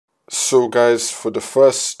So guys, for the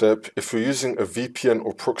first step, if you're using a VPN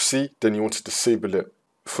or proxy, then you want to disable it.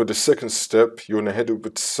 For the second step, you want to head over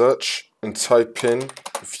to search and type in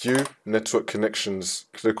view network connections.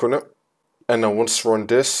 Click on it. And now once you're on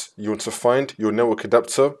this, you want to find your network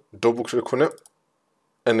adapter, double click on it,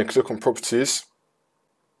 and then click on properties,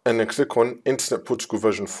 and then click on Internet Protocol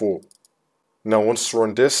version 4. Now once you're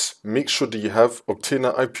on this, make sure that you have obtain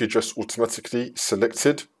an IP address automatically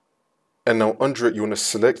selected. And now under it, you want to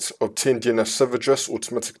select obtain DNS server address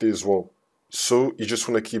automatically as well. So you just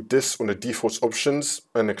want to keep this on the default options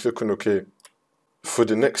and then click on OK. For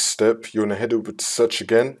the next step, you want to head over to search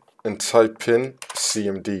again and type in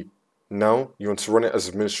CMD. Now you want to run it as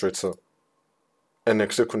administrator. And then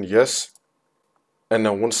click on yes. And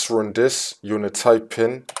now once you're on this, you want to type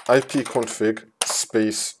in ipconfig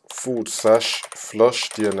space /flush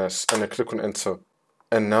DNS and then click on enter.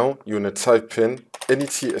 And now you want to type in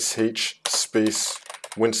netsh space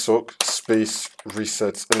winsock space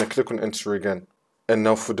reset and then click on enter again. And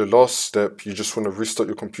now for the last step, you just want to restart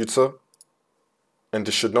your computer and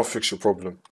this should now fix your problem.